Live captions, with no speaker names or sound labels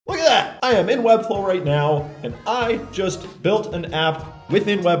that! I am in Webflow right now, and I just built an app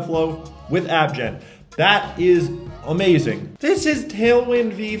within Webflow with AppGen. That is amazing. This is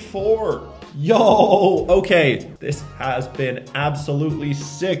Tailwind v4. Yo, okay, this has been absolutely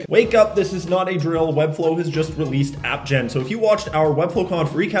sick. Wake up, this is not a drill. Webflow has just released AppGen. So if you watched our WebflowConf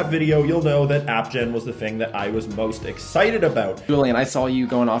recap video, you'll know that AppGen was the thing that I was most excited about. Julian, I saw you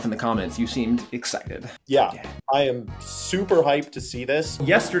going off in the comments. You seemed excited. Yeah, I am super hyped to see this.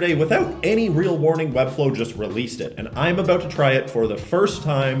 Yesterday, without any real warning, Webflow just released it, and I'm about to try it for the first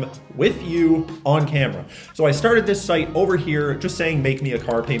time with you on camera. So I started this site over here just saying, make me a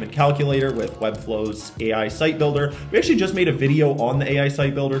car payment calculator with Webflow's AI site builder. We actually just made a video on the AI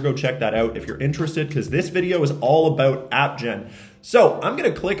site builder. Go check that out if you're interested, because this video is all about AppGen. So I'm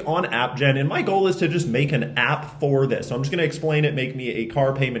gonna click on AppGen, and my goal is to just make an app for this. So I'm just gonna explain it, make me a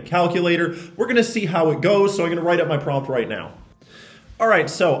car payment calculator. We're gonna see how it goes. So I'm gonna write up my prompt right now. All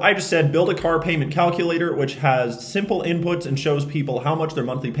right, so I just said build a car payment calculator, which has simple inputs and shows people how much their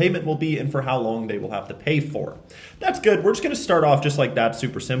monthly payment will be and for how long they will have to pay for. That's good. We're just gonna start off just like that,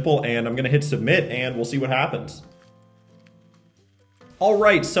 super simple, and I'm gonna hit submit and we'll see what happens. All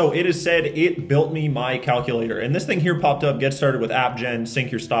right, so it has said it built me my calculator, and this thing here popped up, get started with AppGen, sync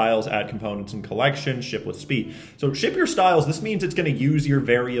your styles, add components and collections, ship with speed. So ship your styles, this means it's gonna use your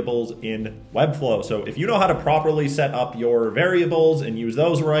variables in Webflow. So if you know how to properly set up your variables and use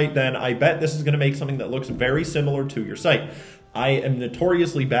those right, then I bet this is gonna make something that looks very similar to your site. I am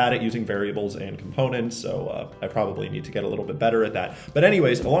notoriously bad at using variables and components, so I probably need to get a little bit better at that. But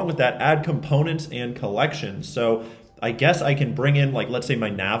anyways, along with that, add components and collections. So I guess I can bring in, like, let's say my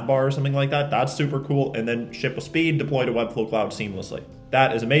nav bar or something like that. That's super cool. And then ship with speed, deploy to Webflow Cloud seamlessly.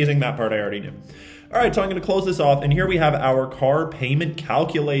 That is amazing. That part I already knew. All right, so I'm going to close this off. And here we have our car payment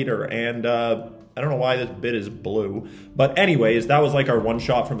calculator. And I don't know why this bit is blue. But anyways, that was like our one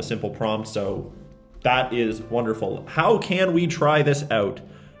shot from a simple prompt. So that is wonderful. How can we try this out?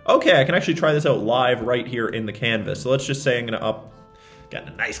 Okay, I can actually try this out live right here in the canvas. So let's just say I'm going to get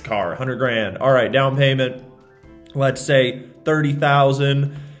a nice car, 100 grand. All right, down payment. Let's say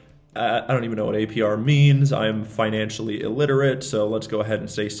 30,000. I don't even know what APR means. I'm financially illiterate, so let's go ahead and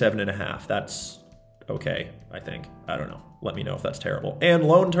say 7.5. That's okay, I think. I don't know. Let me know if that's terrible. And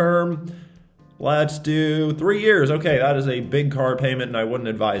loan term, let's do 3 years. Okay, that is a big car payment, and I wouldn't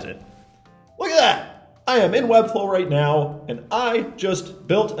advise it. Look at that. I am in Webflow right now, and I just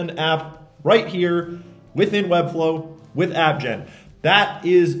built an app right here within Webflow with AppGen. That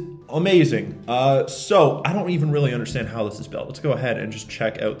is amazing. So I don't even really understand how this is built. Let's go ahead and just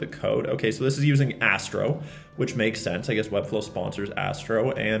check out the code. Okay, so this is using Astro, which makes sense. I guess Webflow sponsors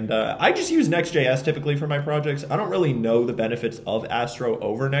Astro, and I just use Next.js typically for my projects. I don't really know the benefits of Astro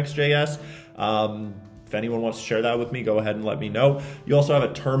over Next.js. If anyone wants to share that with me, go ahead and let me know. You also have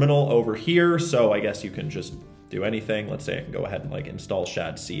a terminal over here, so I guess you can just do anything. Let's say I can go ahead and like install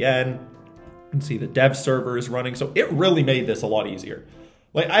Shadcn and see the dev server is running. So it really made this a lot easier.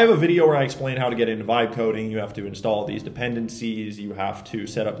 Like, I have a video where I explain how to get into vibe coding. You have to install these dependencies, you have to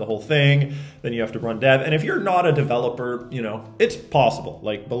set up the whole thing, then you have to run dev. And if you're not a developer, you know, it's possible.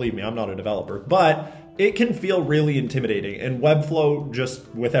 Like, believe me, I'm not a developer, but it can feel really intimidating. And Webflow, just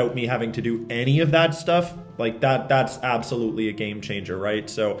without me having to do any of that stuff, like that's absolutely a game changer, right?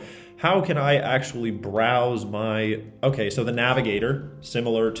 So how can I actually browse my, okay, so the navigator,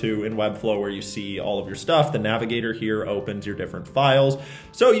 similar to in Webflow where you see all of your stuff, the navigator here opens your different files.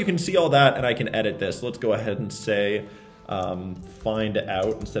 So you can see all that, and I can edit this. Let's go ahead and say find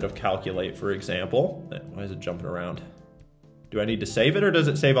out instead of calculate, for example. Why is it jumping around? Do I need to save it, or does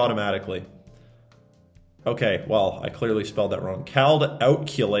it save automatically? Okay, well, I clearly spelled that wrong.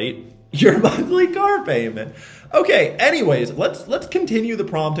 Calculate your monthly car payment. Okay, anyways, let's continue the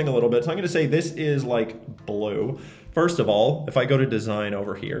prompting a little bit. So I'm gonna say this is like blue. First of all, if I go to design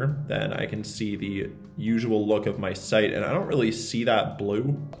over here, then I can see the usual look of my site, and I don't really see that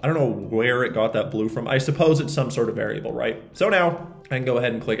blue. I don't know where it got that blue from. I suppose it's some sort of variable, right? So now I can go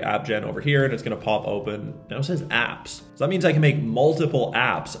ahead and click AppGen over here, and it's gonna pop open. Now it says apps. So that means I can make multiple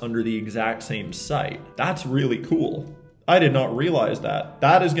apps under the exact same site. That's really cool. I did not realize that.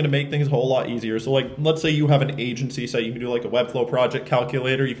 That is gonna make things a whole lot easier. So like, let's say you have an agency site, you can do like a Webflow project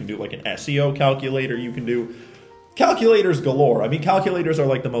calculator, you can do like an SEO calculator, you can do calculators galore. I mean, calculators are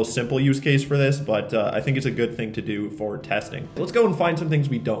like the most simple use case for this, but I think it's a good thing to do for testing. Let's go and find some things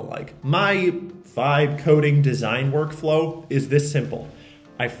we don't like. My vibe coding design workflow is this simple.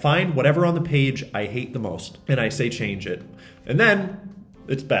 I find whatever on the page I hate the most, and I say change it. And then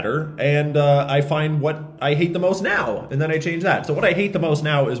it's better, and I find what I hate the most now, and then I change that. So what I hate the most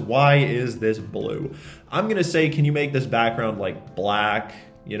now is, why is this blue? I'm gonna say, can you make this background like black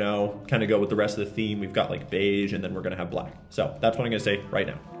you know, kind of go with the rest of the theme. We've got like beige, and then we're gonna have black. So that's what I'm gonna say right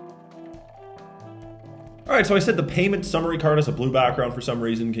now. All right, so I said the payment summary card has a blue background for some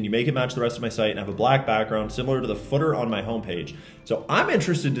reason. Can you make it match the rest of my site and have a black background similar to the footer on my homepage? So I'm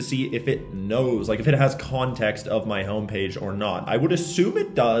interested to see if it knows, like if it has context of my homepage or not. I would assume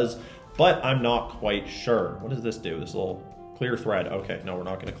it does, but I'm not quite sure. What does this do? This little clear thread. Okay, no, we're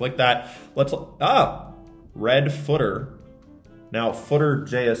not gonna click that. Let's, red footer. Now footer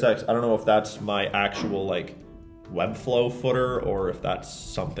JSX, I don't know if that's my actual like Webflow footer or if that's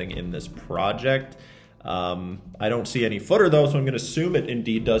something in this project. I don't see any footer though, so I'm going to assume it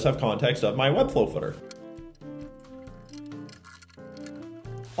indeed does have context of my Webflow footer.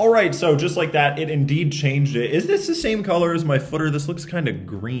 All right, so just like that, it indeed changed it. Is this the same color as my footer? This looks kind of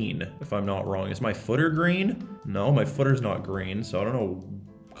green, if I'm not wrong. Is my footer green? No, my footer's not green, so I don't know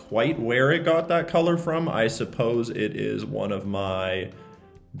quite where it got that color from. I suppose it is one of my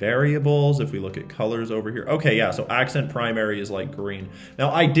variables. If we look at colors over here. Okay, yeah, so accent primary is like green.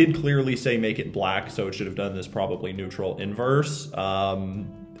 Now I did clearly say make it black, so it should have done this probably neutral inverse.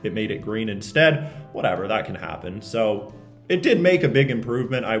 It made it green instead. Whatever, that can happen. So it did make a big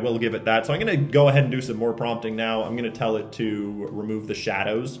improvement. I will give it that. So I'm gonna go ahead and do some more prompting now. I'm gonna tell it to remove the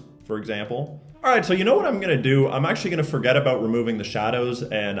shadows, for example. All right, so you know what I'm gonna do? I'm actually gonna forget about removing the shadows,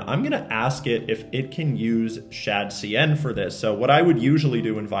 and I'm gonna ask it if it can use Shadcn for this. So what I would usually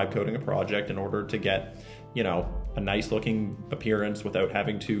do in vibe coding a project in order to get, you know, a nice looking appearance without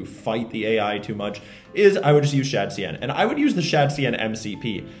having to fight the AI too much is I would just use Shadcn, and I would use the Shadcn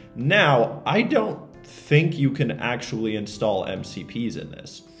MCP. Now, I don't think you can actually install MCPs in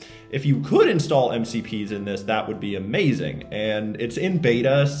this. If you could install MCPs in this, that would be amazing. And it's in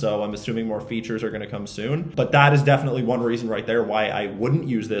beta, so I'm assuming more features are gonna come soon. But that is definitely one reason right there why I wouldn't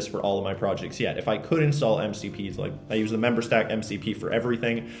use this for all of my projects yet. If I could install MCPs, like I use the MemberStack MCP for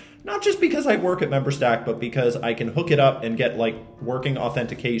everything, not just because I work at MemberStack, but because I can hook it up and get like working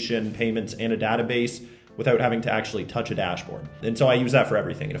authentication, payments, and a database without having to actually touch a dashboard. And so I use that for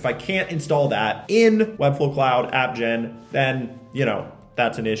everything. And if I can't install that in Webflow Cloud AppGen, then, you know,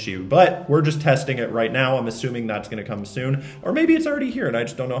 that's an issue. But we're just testing it right now. I'm assuming that's gonna come soon. Or maybe it's already here and I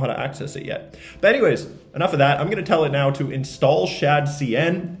just don't know how to access it yet. But anyways, enough of that. I'm gonna tell it now to install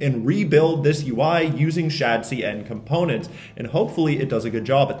Shadcn and rebuild this UI using Shadcn components. And hopefully it does a good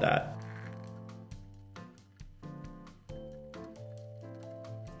job at that.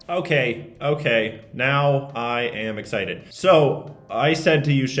 Okay, now I am excited. So I said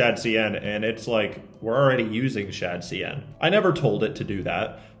to use Shadcn and it's like, we're already using Shadcn. I never told it to do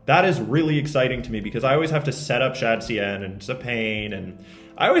that. That is really exciting to me because I always have to set up Shadcn and it's a pain. And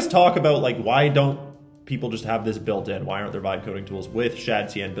I always talk about like, why don't people just have this built in? Why aren't there vibe coding tools with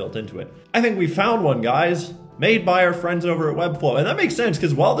Shadcn built into it? I think we found one, guys. Made by our friends over at Webflow. And that makes sense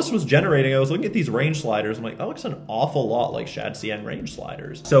because while this was generating, I was looking at these range sliders. I'm like, that looks an awful lot like Shadcn range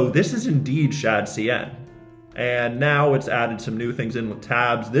sliders. So this is indeed Shadcn. And now it's added some new things in with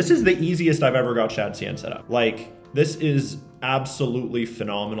tabs. This is the easiest I've ever got Shadcn set up. Like, this is absolutely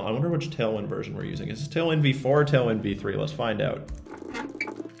phenomenal. I wonder which Tailwind version we're using. Is this Tailwind V4 or Tailwind V3? Let's find out.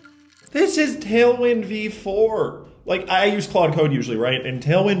 This is Tailwind V4. Like, I use Claude Code usually, right? And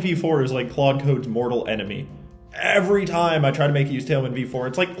Tailwind V4 is like Claude Code's mortal enemy. Every time I try to make it use Tailwind V4,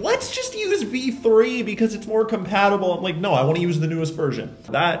 it's like, let's just use V3 because it's more compatible. I'm like, no, I want to use the newest version.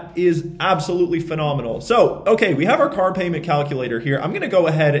 That is absolutely phenomenal. So, okay, we have our car payment calculator here. I'm going to go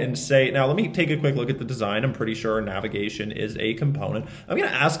ahead and say, now let me take a quick look at the design. I'm pretty sure navigation is a component. I'm going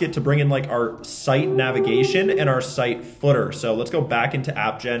to ask it to bring in like our site navigation and our site footer. So let's go back into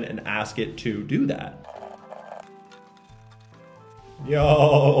AppGen and ask it to do that.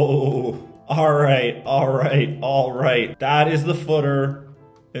 Yo. All right. That is the footer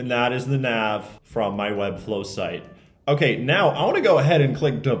and that is the nav from my Webflow site. Okay, now I want to go ahead and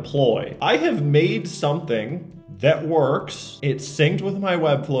click deploy. I have made something that works. It's synced with my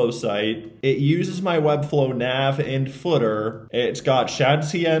Webflow site. It uses my Webflow nav and footer. It's got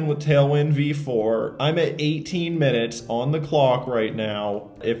Shadcn with Tailwind V4. I'm at 18 minutes on the clock right now.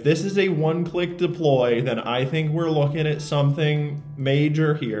 If this is a one-click deploy, then I think we're looking at something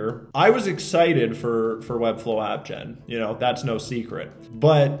major here. I was excited for Webflow AppGen. You know, that's no secret.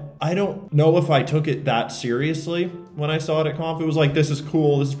 But I don't know if I took it that seriously when I saw it at Conf. It was like, this is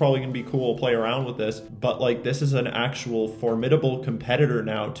cool. This is probably gonna be cool. Play around with this. But like, this is is an actual formidable competitor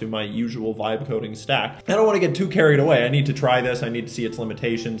now to my usual vibe coding stack. I don't want to get too carried away. I need to try this. I need to see its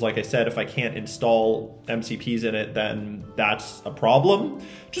limitations. Like I said, if I can't install MCPs in it, then that's a problem.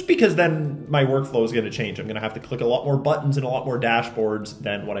 Just because then my workflow is going to change. I'm going to have to click a lot more buttons and a lot more dashboards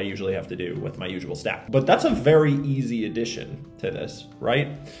than what I usually have to do with my usual stack. But that's a very easy addition to this, right?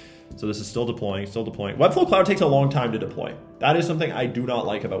 So this is still deploying, still deploying. Webflow Cloud takes a long time to deploy. That is something I do not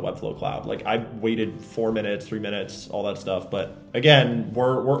like about Webflow Cloud. Like I waited 4 minutes, 3 minutes, all that stuff. But again,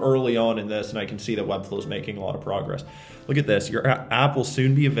 we're early on in this and I can see that Webflow is making a lot of progress. Look at this. Your app will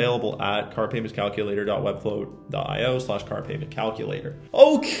soon be available at cardpaymentscalculator.webflow.io/cardpaymentcalculator.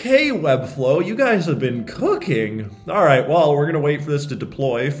 Okay, Webflow, you guys have been cooking. All right, well, we're gonna wait for this to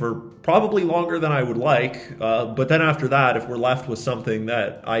deploy for probably longer than I would like. But then after that, if we're left with something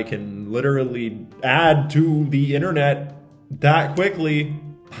that I can literally add to the internet that quickly,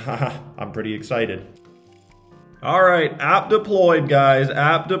 I'm pretty excited. All right, app deployed, guys,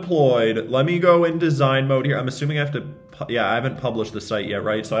 app deployed. Let me go in design mode here. I'm assuming I have to, yeah, I haven't published the site yet,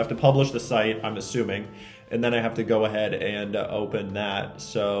 right? So I have to publish the site, I'm assuming, and then I have to go ahead and open that.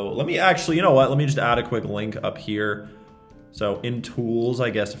 So let me actually, you know what? Let me just add a quick link up here. So in tools, I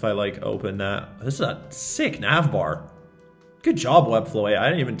guess if I like open that, this is a sick nav bar. Good job, Webflow. I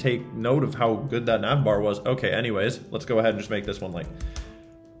didn't even take note of how good that nav bar was. Okay, anyways, let's go ahead and just make this one like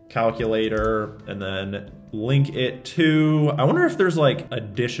calculator and then link it to, I wonder if there's like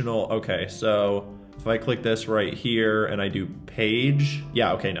additional, okay, so if I click this right here and I do page,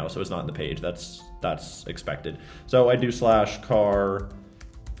 yeah, okay, no, so it's not in the page, that's expected. So I do /car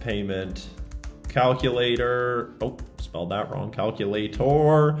payment calculator, oh, spelled that wrong,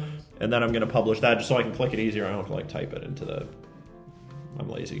 calculator, and then I'm gonna publish that just so I can click it easier. I don't have to like type it into the, I'm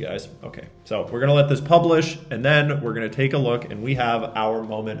lazy, guys. Okay, so we're gonna let this publish and then we're gonna take a look and we have our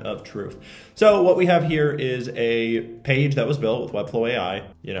moment of truth. So what we have here is a page that was built with Webflow AI.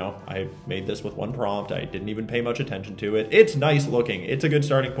 You know, I made this with one prompt. I didn't even pay much attention to it. It's nice looking. It's a good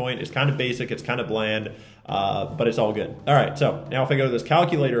starting point. It's kind of basic. It's kind of bland, but it's all good. All right, so now if I go to this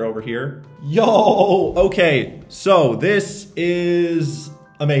calculator over here, yo, okay, so this is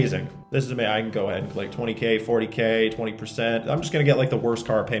amazing. This is amazing. I can go ahead and click 20K, 40K, 20%. I'm just gonna get like the worst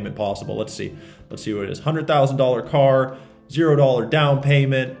car payment possible. Let's see what it is. $100,000 car, $0 down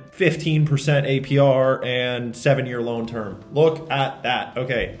payment, 15% APR, and 7-year loan term. Look at that.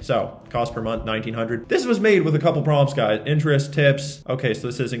 Okay, so cost per month, $1,900. This was made with a couple prompts, guys. Interest, tips. Okay, so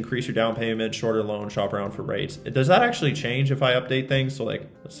this says increase your down payment, shorter loan, shop around for rates. Does that actually change if I update things? So like,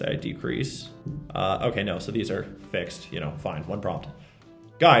 let's say I decrease. Okay, no, so these are fixed, you know, fine, one prompt.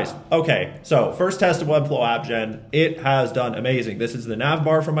 Guys, okay, so first test of Webflow AppGen, it has done amazing. This is the nav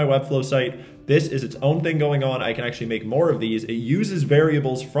bar from my Webflow site. This is its own thing going on. I can actually make more of these. It uses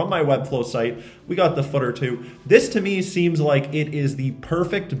variables from my Webflow site. We got the footer too. This to me seems like it is the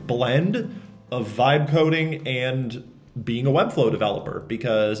perfect blend of vibe coding and being a Webflow developer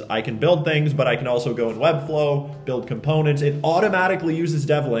because I can build things, but I can also go in Webflow, build components. It automatically uses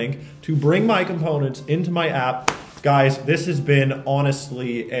DevLink to bring my components into my app. Guys, this has been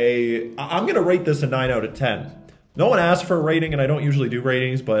honestly I'm gonna rate this a 9 out of 10. No one asked for a rating, and I don't usually do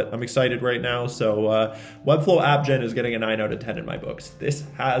ratings, but I'm excited right now. So Webflow AppGen is getting a 9 out of 10 in my books. This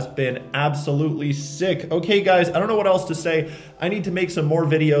has been absolutely sick. Okay, guys, I don't know what else to say. I need to make some more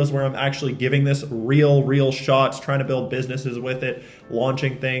videos where I'm actually giving this real shots, trying to build businesses with it,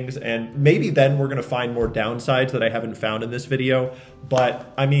 launching things, and maybe then we're gonna find more downsides that I haven't found in this video.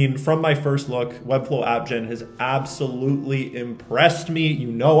 But I mean, from my first look, Webflow AppGen has absolutely impressed me.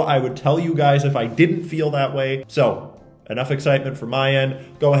 You know, I would tell you guys if I didn't feel that way. So enough excitement from my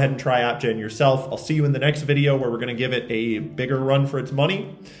end. Go ahead and try AppGen yourself. I'll see you in the next video where we're gonna give it a bigger run for its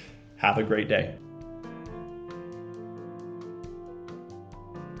money. Have a great day.